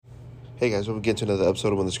Hey guys, when we get to another episode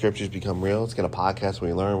of When the Scriptures Become Real, it's kind of podcast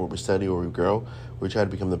where we learn, where we study, where we grow. We try to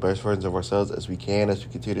become the best versions of ourselves as we can as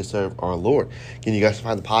we continue to serve our Lord. Can you guys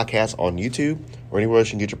find the podcast on YouTube or anywhere else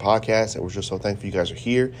you can get your podcast? And we're just so thankful you guys are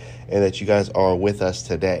here and that you guys are with us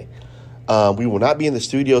today. We will not be in the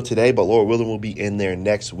studio today, but Lord willing, we'll be in there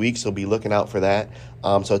next week, so be looking out for that.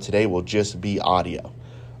 So today will just be audio.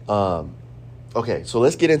 Okay, so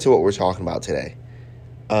let's get into what we're talking about today.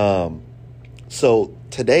 So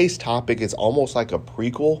today's topic is almost like a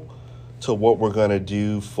prequel to what we're going to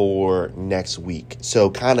do for next week. So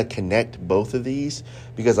kind of connect both of these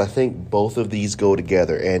because I think both of these go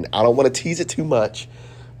together. And I don't want to tease it too much,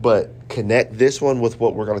 but connect this one with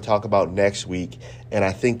what we're going to talk about next week. And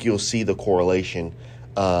I think you'll see the correlation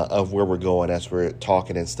of where we're going as we're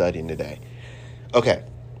talking and studying today. Okay,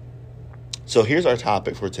 so here's our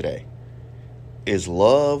topic for today. Is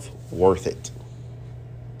love worth it?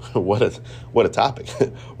 What a topic,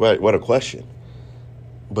 right? What a question.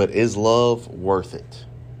 But is love worth it?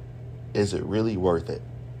 Is it really worth it?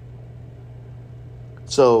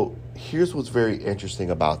 So here's what's very interesting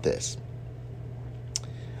about this.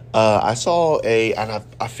 I saw and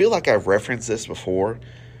I feel like I've referenced this before,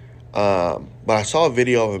 but I saw a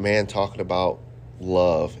video of a man talking about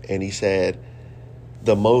love, and he said,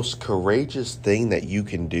 the most courageous thing you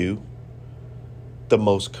can do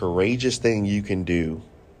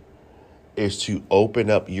is to open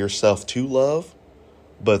up yourself to love,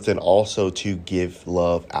 but then also to give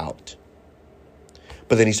love out.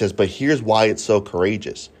 But then he says, but here's why it's so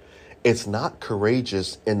courageous. It's not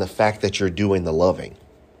courageous in the fact that you're doing the loving.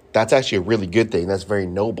 That's actually a really good thing. That's very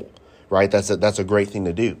noble, right? That's a great thing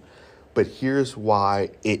to do. But here's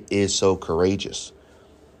why it is so courageous.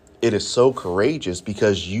 It is so courageous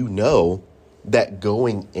because you know that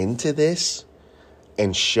going into this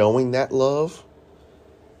and showing that love,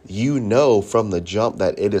 you know from the jump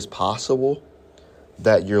that it is possible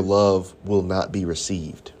that your love will not be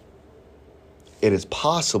received. It is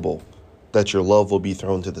possible that your love will be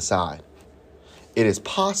thrown to the side. It is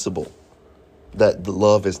possible that the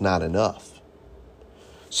love is not enough.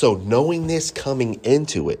 So knowing this coming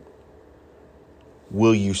into it,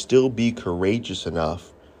 will you still be courageous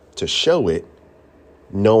enough to show it,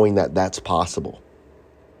 knowing that that's possible?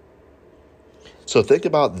 So think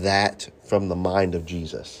about that from the mind of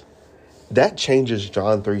Jesus. That changes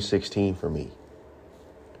John 3:16 for me.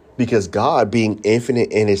 Because God, being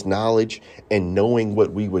infinite in his knowledge and knowing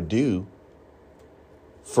what we would do,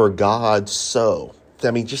 for God so.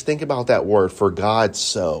 I mean, just think about that word, for God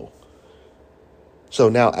so. So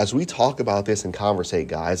now, as we talk about this and conversate,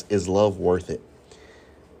 guys, is love worth it?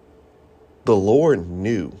 The Lord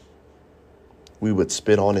knew we would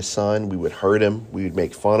spit on his son, we would hurt him, we would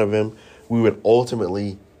make fun of him, we would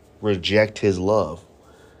ultimately reject his love.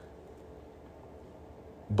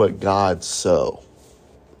 But God so.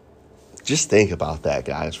 Just think about that,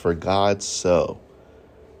 guys. For God so.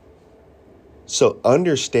 So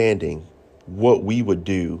understanding what we would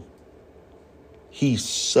do, he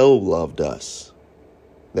so loved us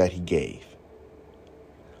that he gave.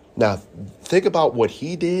 Now, think about what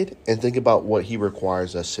he did and think about what he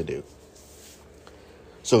requires us to do.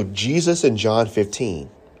 So Jesus in John 15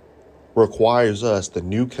 requires us the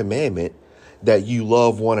new commandment that you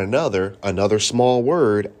love one another, another small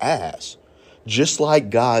word, as. Just like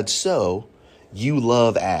God so, you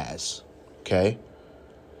love as. Okay?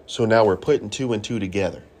 So now we're putting two and two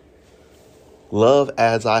together. Love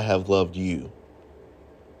as I have loved you.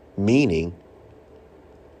 Meaning,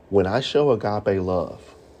 when I show agape love,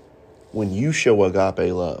 when you show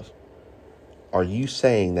agape love, are you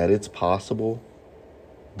saying that it's possible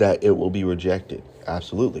that it will be rejected?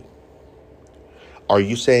 Absolutely. Are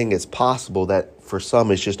you saying it's possible that for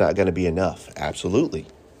some it's just not going to be enough? Absolutely.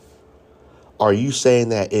 Are you saying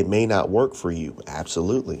that it may not work for you?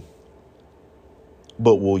 Absolutely.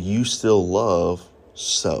 But will you still love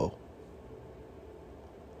so?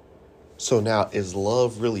 So now, is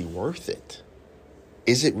love really worth it?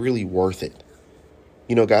 Is it really worth it?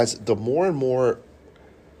 You know, guys, the more and more,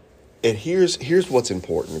 and here's what's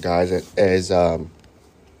important, guys, as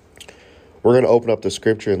we're going to open up the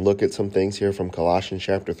scripture and look at some things here from Colossians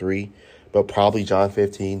chapter 3, but probably John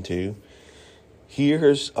 15 too.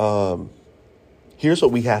 Here's what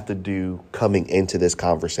we have to do coming into this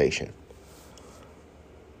conversation.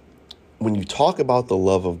 When you talk about the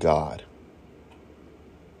love of God,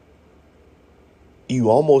 you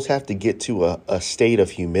almost have to get to a state of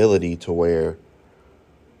humility to where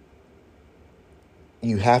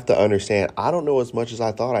you have to understand, I don't know as much as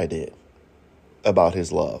I thought I did about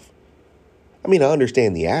his love. I mean, I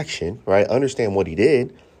understand the action, right? I understand what he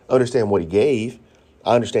did. I understand what he gave.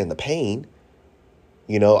 I understand the pain.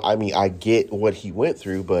 I mean, I get what he went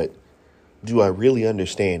through, but do I really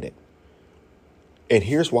understand it? And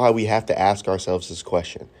here's why we have to ask ourselves this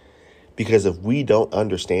question. Because if we don't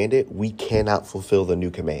understand it, we cannot fulfill the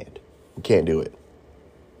new command. We can't do it.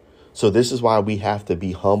 So this is why we have to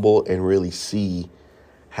be humble and really see,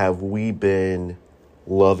 have we been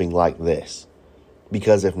loving like this?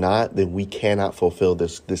 Because if not, then we cannot fulfill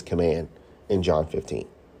this command in John 15.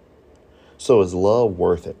 So is love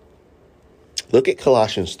worth it? Look at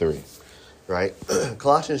Colossians 3, right?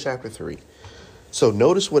 Colossians chapter 3. So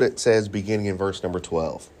notice what it says beginning in verse number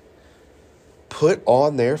 12. Put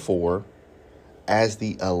on, therefore, as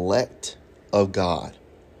the elect of God,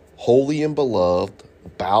 holy and beloved,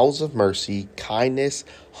 bowels of mercy, kindness,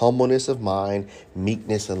 humbleness of mind,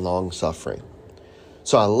 meekness, and long suffering.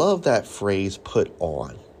 So I love that phrase, put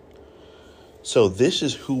on. So this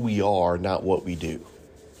is who we are, not what we do.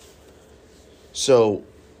 So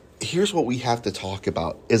here's what we have to talk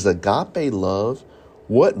about. Is agape love,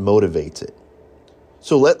 what motivates it?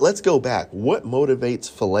 So let's go back. What motivates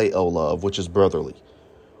phileo love, which is brotherly?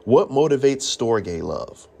 What motivates storge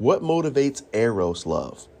love? What motivates eros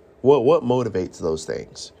love? What motivates those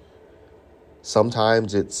things?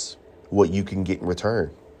 Sometimes it's what you can get in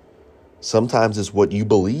return. Sometimes it's what you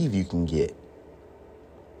believe you can get.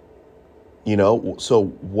 So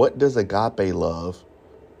what does agape love?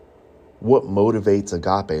 What motivates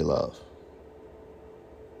agape love?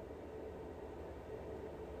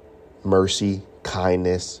 Mercy,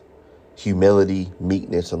 kindness, humility,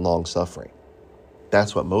 meekness, and long suffering.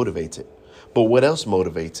 That's what motivates it. But what else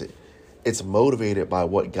motivates it? It's motivated by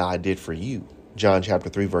what God did for you. John chapter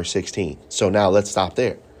 3, verse 16. So now let's stop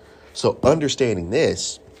there. So understanding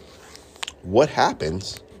this, what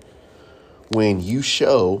happens when you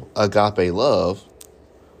show agape love,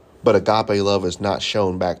 but agape love is not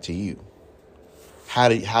shown back to you? How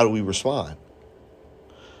do we respond?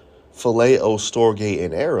 Phileo, storge,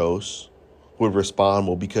 and eros would respond,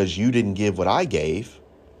 well, because you didn't give what I gave,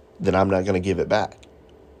 then I'm not going to give it back.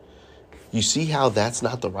 You see how that's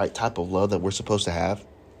not the right type of love that we're supposed to have?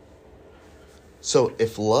 So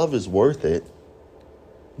if love is worth it,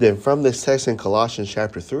 then from this text in Colossians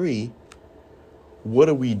chapter 3, what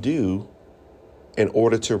do we do in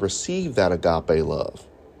order to receive that agape love?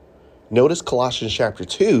 Notice Colossians chapter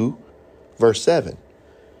 2, verse 7.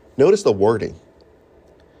 Notice the wording.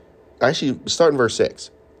 Actually, start in verse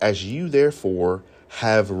 6. As you therefore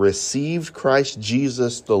have received Christ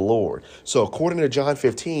Jesus the Lord. So according to John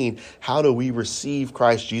 15, how do we receive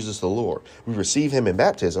Christ Jesus the Lord? We receive him in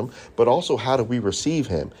baptism, but also how do we receive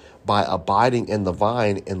him? By abiding in the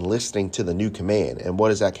vine and listening to the new command. And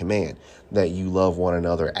what is that command? That you love one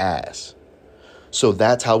another as. So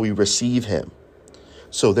that's how we receive him.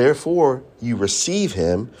 So therefore, you receive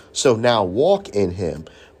him, so now walk in him.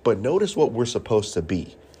 But notice what we're supposed to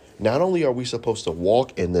be. Not only are we supposed to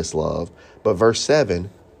walk in this love, but verse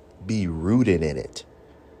 7, be rooted in it,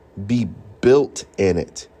 be built in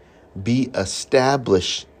it, be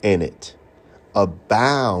established in it,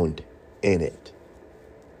 abound in it.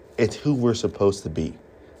 It's who we're supposed to be.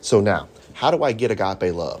 So now, how do I get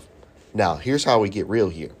agape love? Now, here's how we get real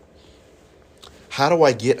here. How do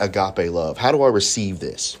I get agape love? How do I receive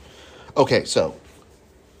this? Okay, so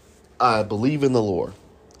I believe in the Lord.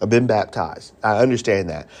 I've been baptized. I understand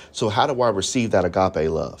that. So how do I receive that agape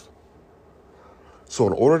love? So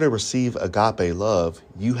in order to receive agape love,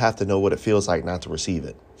 you have to know what it feels like not to receive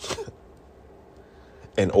it.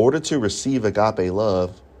 In order to receive agape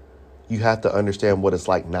love, you have to understand what it's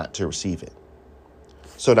like not to receive it.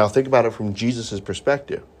 So now think about it from Jesus'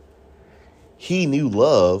 perspective. He knew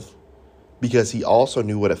love because he also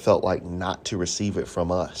knew what it felt like not to receive it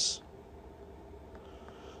from us.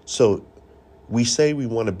 So we say we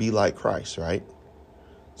want to be like Christ, right?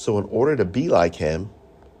 So in order to be like him,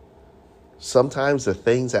 sometimes the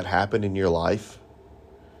things that happen in your life,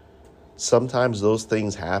 sometimes those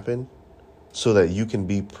things happen so that you can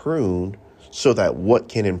be pruned, so that what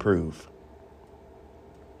can improve?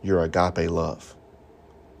 Your agape love.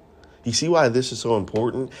 You see why this is so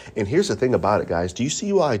important? And here's the thing about it, guys. Do you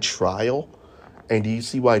see why trial and do you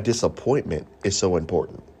see why disappointment is so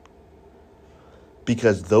important?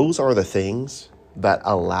 Because those are the things that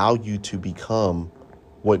allow you to become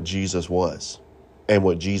what Jesus was and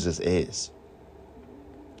what Jesus is.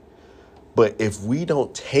 But if we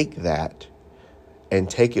don't take that and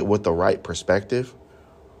take it with the right perspective,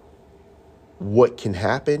 what can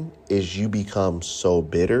happen is you become so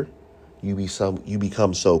bitter, you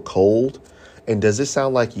become so cold. And does this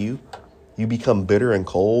sound like you? You become bitter and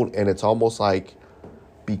cold, and it's almost like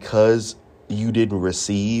because you didn't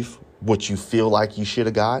receive what you feel like you should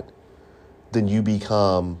have got, then you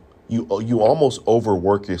You almost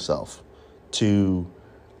overwork yourself to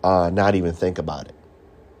not even think about it.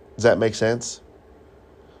 Does that make sense?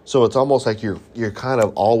 So it's almost like you're kind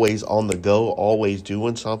of always on the go, always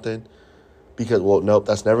doing something because, well, nope,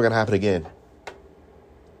 that's never going to happen again.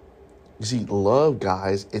 You see, love,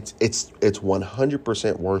 guys, it's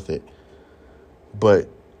 100% worth it. But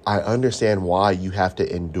I understand why you have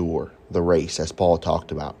to endure the race, as Paul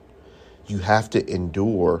talked about. You have to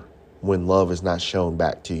endure when love is not shown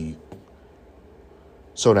back to you.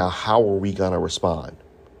 So now how are we going to respond?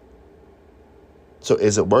 So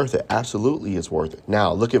is it worth it? Absolutely, it's worth it.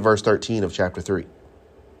 Now, look at verse 13 of chapter 3.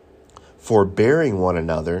 Forbearing one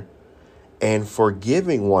another and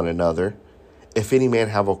forgiving one another, if any man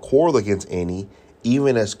have a quarrel against any,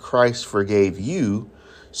 even as Christ forgave you,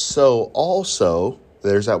 so also,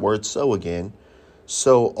 there's that word so again,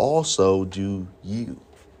 so also do you.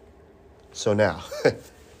 So now,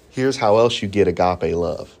 here's how else you get agape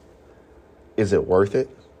love. Is it worth it?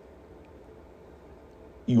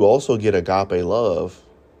 You also get agape love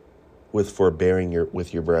with forbearing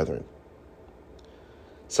with your brethren.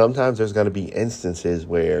 Sometimes there's going to be instances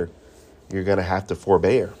where you're going to have to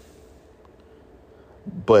forbear.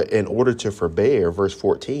 But in order to forbear, verse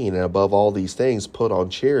 14, and above all these things, put on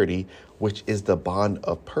charity, which is the bond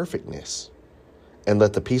of perfectness. And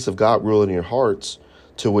let the peace of God rule in your hearts,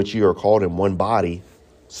 to which you are called in one body,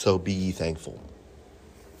 so be ye thankful.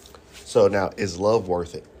 So now, is love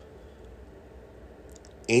worth it?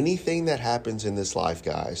 Anything that happens in this life,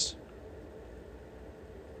 guys,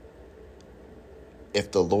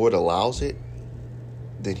 if the Lord allows it,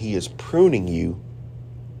 then he is pruning you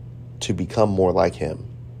to become more like him.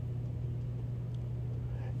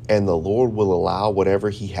 And the Lord will allow whatever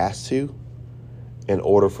he has to in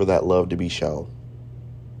order for that love to be shown.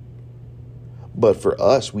 But for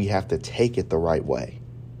us, we have to take it the right way.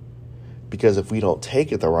 Because if we don't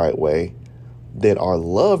take it the right way, then our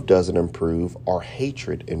love doesn't improve, our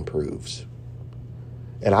hatred improves.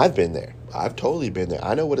 And I've been there. I've totally been there.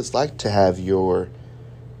 I know what it's like to have your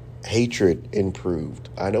hatred improved.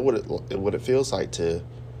 I know what it feels like to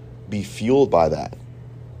be fueled by that.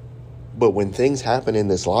 But when things happen in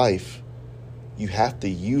this life, you have to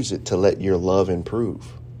use it to let your love improve.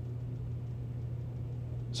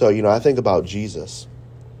 So, I think about Jesus,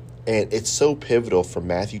 and it's so pivotal from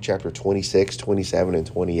Matthew chapter 26, 27, and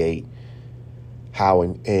 28, how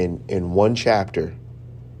in one chapter,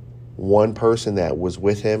 one person that was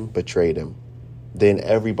with him betrayed him. Then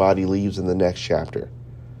everybody leaves in the next chapter.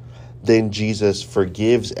 Then Jesus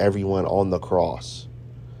forgives everyone on the cross.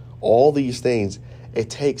 All these things, it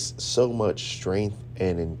takes so much strength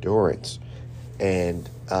and endurance and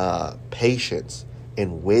patience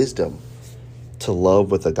and wisdom to love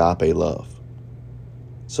with agape love.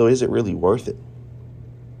 So is it really worth it?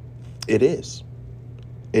 It is.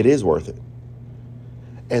 It is worth it.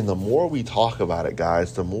 And the more we talk about it,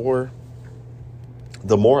 guys, the more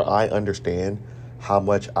I understand how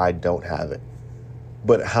much I don't have it,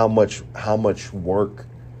 but how much work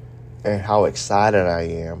and how excited I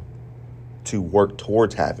am to work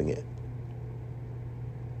towards having it.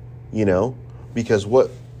 Because what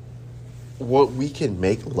we can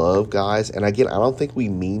make love, guys, and again, I don't think we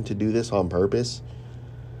mean to do this on purpose,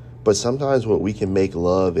 but sometimes what we can make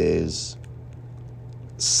love is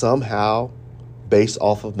somehow, based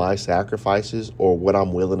off of my sacrifices or what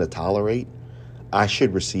I'm willing to tolerate, I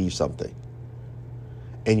should receive something.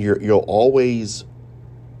 And you'll always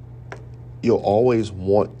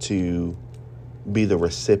want to be the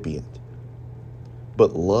recipient.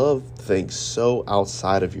 But love thinks so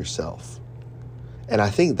outside of yourself. And I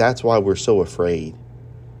think that's why we're so afraid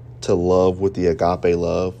to love with the agape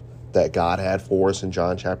love that God had for us in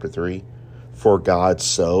John chapter 3. For God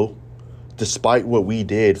so, despite what we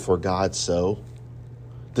did, for God so,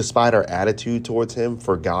 despite our attitude towards him,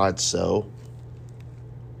 for God so.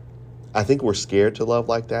 I think we're scared to love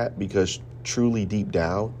like that because truly deep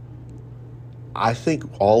down, I think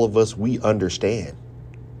all of us, we understand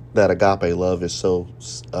that agape love is so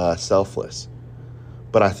selfless.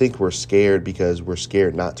 But I think we're scared because we're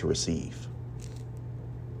scared not to receive.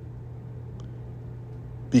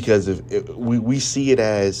 Because if we see it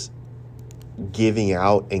as giving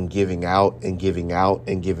out and giving out and giving out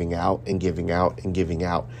and giving out and giving out and giving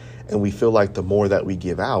out. And we feel like the more that we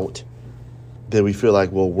give out, then we feel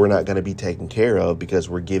like, well, we're not going to be taken care of because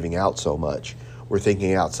we're giving out so much. We're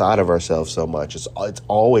thinking outside of ourselves so much. It's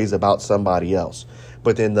always about somebody else.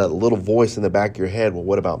 But then the little voice in the back of your head, well,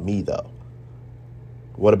 what about me though?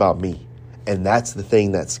 What about me? And that's the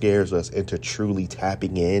thing that scares us into truly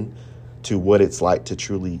tapping in to what it's like to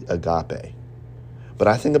truly agape. But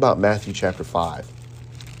I think about Matthew chapter 5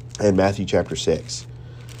 and Matthew chapter 6.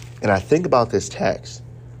 And I think about this text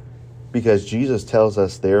because Jesus tells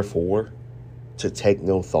us, therefore, to take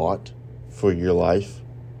no thought for your life.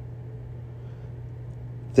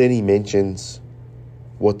 Then he mentions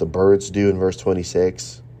what the birds do in verse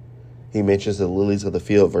 26. He mentions the lilies of the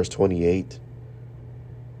field, verse 28.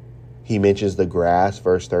 He mentions the grass,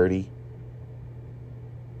 verse 30.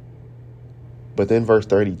 But then verse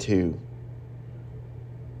 32,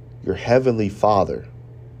 your heavenly Father,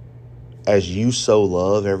 as you so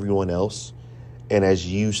love everyone else, and as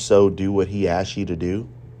you so do what he asks you to do,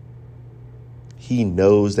 he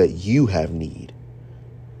knows that you have need.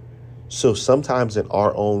 So sometimes in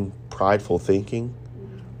our own prideful thinking,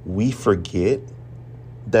 we forget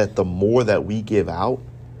that the more that we give out,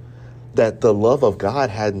 that the love of God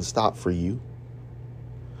hadn't stopped for you.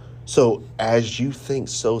 So as you think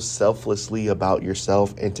so selflessly about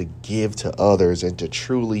yourself and to give to others and to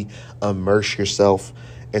truly immerse yourself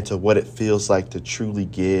into what it feels like to truly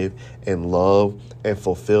give and love and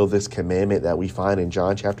fulfill this commandment that we find in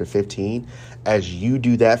John chapter 15, as you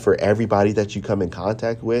do that for everybody that you come in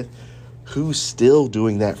contact with, who's still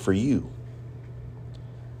doing that for you?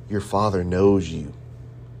 Your Father knows you.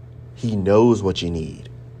 He knows what you need.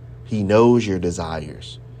 He knows your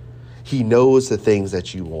desires. He knows the things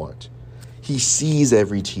that you want. He sees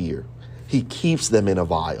every tear. He keeps them in a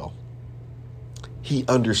vial. He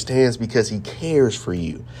understands because he cares for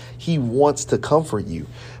you. He wants to comfort you.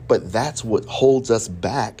 But that's what holds us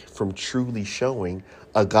back from truly showing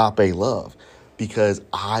agape love, because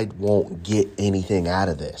I won't get anything out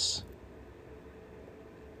of this.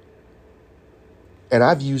 And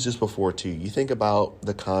I've used this before too. You think about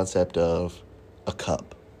the concept of a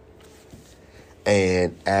cup.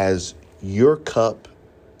 And as your cup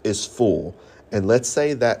is full, and let's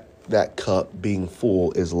say that that cup being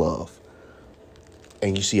full is love,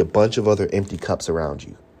 and you see a bunch of other empty cups around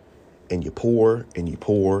you, and you pour and you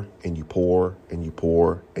pour and you pour and you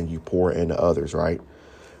pour and you pour into others, right?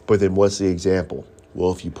 But then what's the example?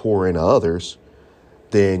 Well, if you pour into others,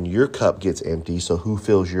 then your cup gets empty. So who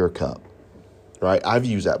fills your cup, right? I've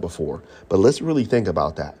used that before, but let's really think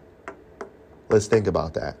about that. Let's think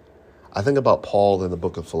about that. I think about Paul in the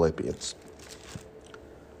book of Philippians.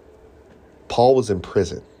 Paul was in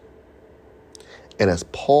prison. And as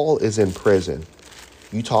Paul is in prison,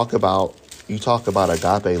 you talk about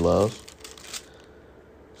agape love.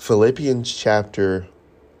 Philippians chapter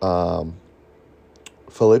 2.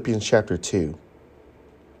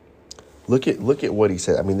 Look at what he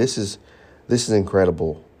said. I mean, this is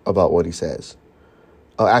incredible about what he says.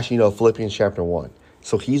 Philippians chapter 1.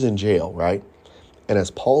 So he's in jail, right? And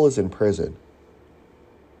as Paul is in prison,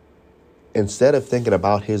 instead of thinking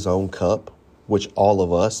about his own cup, which all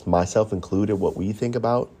of us, myself included, what we think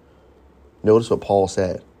about, notice what Paul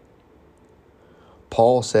said.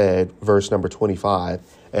 Paul said, verse number 25,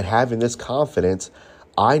 and having this confidence,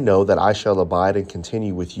 I know that I shall abide and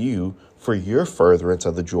continue with you for your furtherance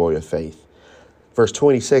of the joy of faith. Verse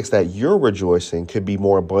 26, that your rejoicing could be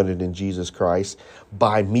more abundant in Jesus Christ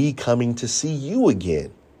by me coming to see you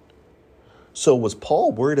again. So was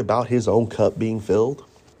Paul worried about his own cup being filled?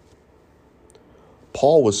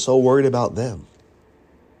 Paul was so worried about them.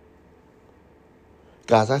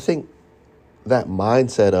 Guys, I think that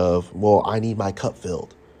mindset of, well, I need my cup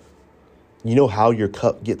filled. You know how your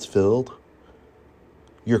cup gets filled?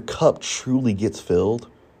 Your cup truly gets filled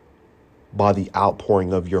by the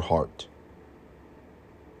outpouring of your heart.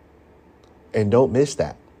 And don't miss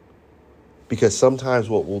that. Because sometimes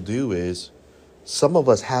what we'll do is, some of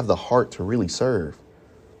us have the heart to really serve,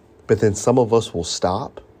 but then some of us will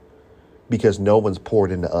stop because no one's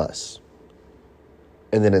poured into us.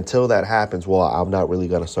 And then until that happens, well, I'm not really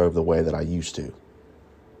going to serve the way that I used to.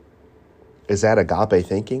 Is that agape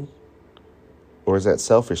thinking? Or is that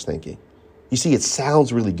selfish thinking? You see, it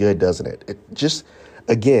sounds really good, doesn't it? It just,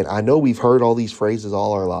 again, I know we've heard all these phrases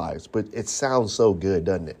all our lives, but it sounds so good,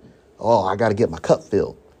 doesn't it? Oh, I got to get my cup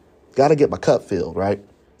filled. Got to get my cup filled, right?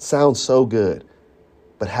 Sounds so good.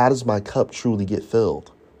 But how does my cup truly get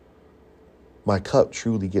filled? My cup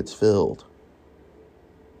truly gets filled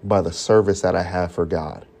by the service that I have for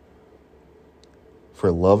God,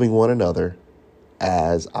 for loving one another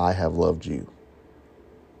as I have loved you.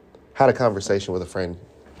 Had a conversation with a friend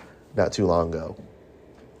not too long ago.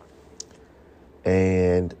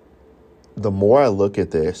 And the more I look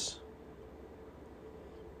at this,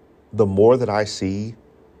 the more that I see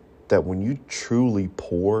that when you truly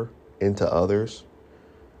pour into others,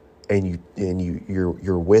 and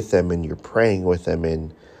you're with them and you're praying with them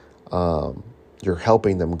and you're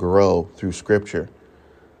helping them grow through Scripture,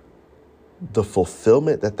 the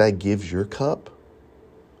fulfillment that gives your cup,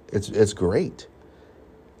 it's great.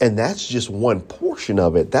 And that's just one portion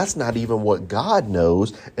of it. That's not even what God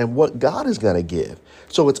knows and what God is going to give.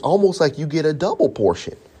 So it's almost like you get a double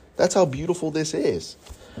portion. That's how beautiful this is.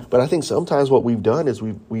 But I think sometimes what we've done is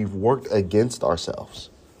we've worked against ourselves.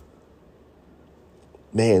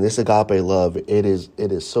 Man, this agape love, it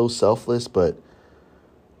is so selfless, but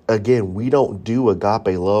again, we don't do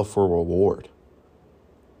agape love for reward.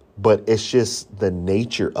 But it's just the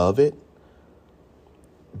nature of it.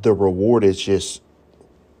 The reward is just,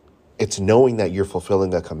 it's knowing that you're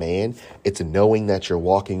fulfilling a command. It's knowing that you're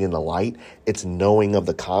walking in the light. It's knowing of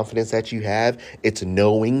the confidence that you have. It's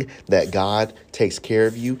knowing that God takes care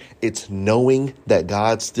of you. It's knowing that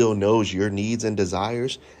God still knows your needs and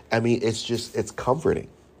desires. I mean, it's comforting.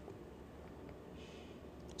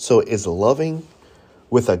 So is loving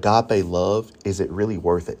with agape love, is it really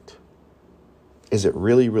worth it? Is it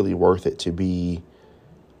really, really worth it to be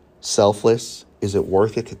selfless? Is it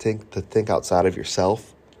worth it to think outside of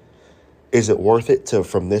yourself? Is it worth it to,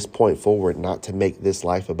 from this point forward, not to make this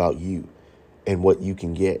life about you and what you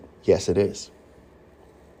can get? Yes, it is.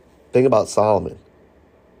 Think about Solomon.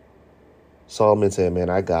 Solomon said, man,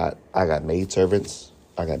 I got maidservants.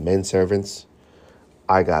 I got men servants.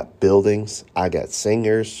 I got buildings. I got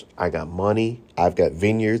singers. I got money. I've got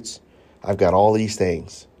vineyards. I've got all these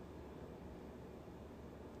things.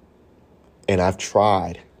 And I've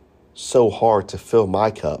tried so hard to fill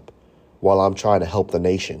my cup while I'm trying to help the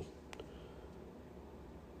nation.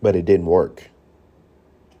 But it didn't work.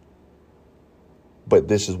 But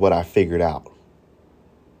this is what I figured out.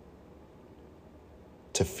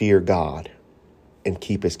 To fear God and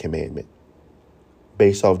keep his commandment.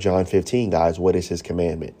 Based off John 15, guys, what is his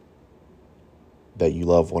commandment? That you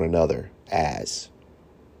love one another as.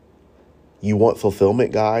 You want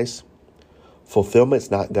fulfillment, guys? Fulfillment's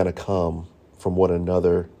not going to come from what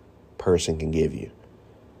another person can give you.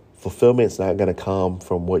 Fulfillment's not going to come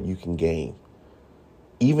from what you can gain.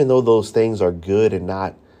 Even though those things are good and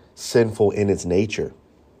not sinful in its nature,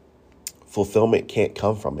 fulfillment can't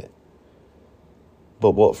come from it.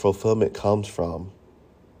 But what fulfillment comes from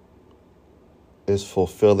is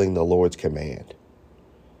fulfilling the Lord's command.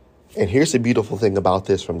 And here's the beautiful thing about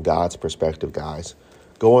this from God's perspective, guys.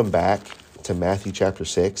 Going back to Matthew chapter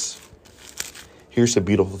 6, here's the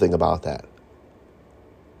beautiful thing about that.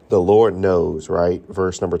 The Lord knows, right?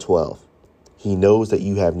 Verse number 12. He knows that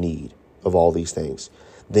you have need of all these things.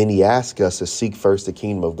 Then he asks us to seek first the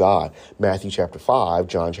kingdom of God. Matthew chapter 5,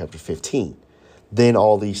 John chapter 15. Then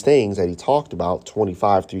all these things that he talked about,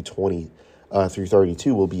 25 through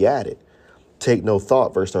 32, will be added. Take no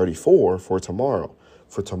thought, verse 34, for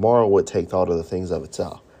tomorrow would take thought of the things of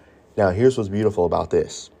itself. Now, here's what's beautiful about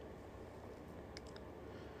this.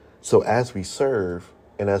 So as we serve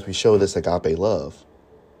and as we show this agape love,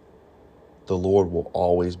 the Lord will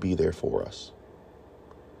always be there for us.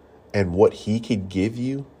 And what he could give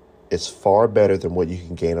you is far better than what you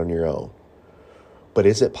can gain on your own. But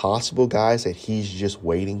is it possible, guys, that he's just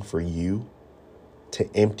waiting for you to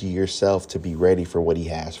empty yourself to be ready for what he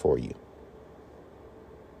has for you?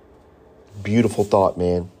 Beautiful thought,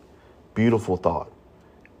 man. Beautiful thought.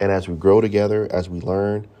 And as we grow together, as we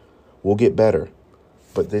learn, we'll get better.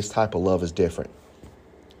 But this type of love is different.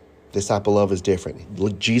 This type of love is different.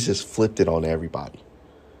 Look, Jesus flipped it on everybody.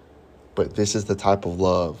 But this is the type of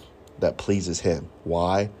love that pleases him.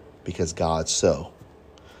 Why? Because God's so.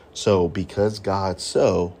 So because God's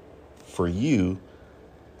so, for you,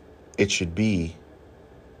 it should be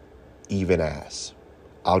even as.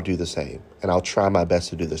 I'll do the same. And I'll try my best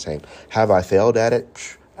to do the same. Have I failed at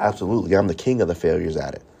it? Absolutely. I'm the king of the failures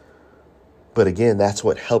at it. But again, that's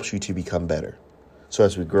what helps you to become better. So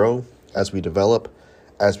as we grow, as we develop,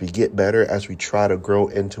 as we get better, as we try to grow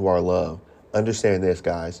into our love, understand this,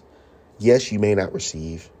 guys. Yes, you may not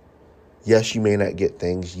receive. Yes, you may not get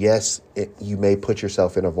things. Yes, you may put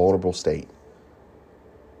yourself in a vulnerable state.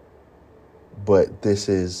 But this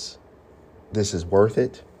is worth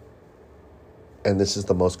it. And this is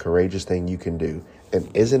the most courageous thing you can do. And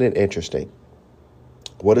isn't it interesting?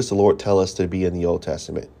 What does the Lord tell us to be in the Old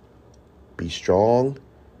Testament? Be strong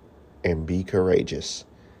and be courageous.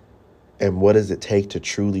 And what does it take to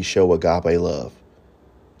truly show agape love?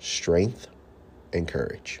 Strength and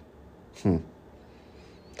courage. Isn't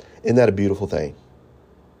that a beautiful thing?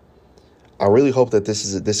 I really hope that this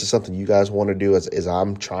is something you guys want to do as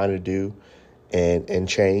I'm trying to do and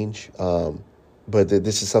change. But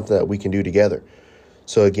this is something that we can do together.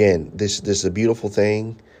 So again, this is a beautiful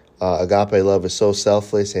thing. Agape love is so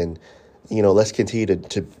selfless, and let's continue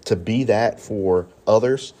to be that for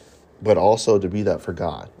others, but also to be that for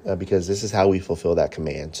God, because this is how we fulfill that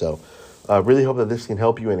command. So I really hope that this can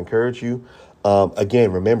help you and encourage you.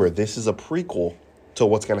 Again, remember, this is a prequel to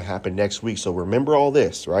what's going to happen next week. So remember all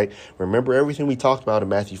this, right? Remember everything we talked about in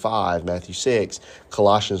Matthew 5, Matthew 6,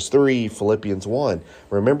 Colossians 3, Philippians 1.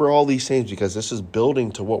 Remember all these things because this is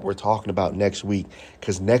building to what we're talking about next week.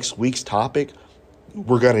 Because next week's topic,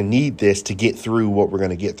 we're going to need this to get through what we're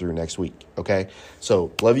going to get through next week. Okay.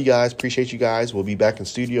 So love you guys. Appreciate you guys. We'll be back in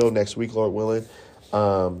studio next week, Lord willing.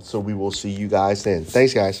 So we will see you guys then.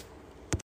 Thanks, guys.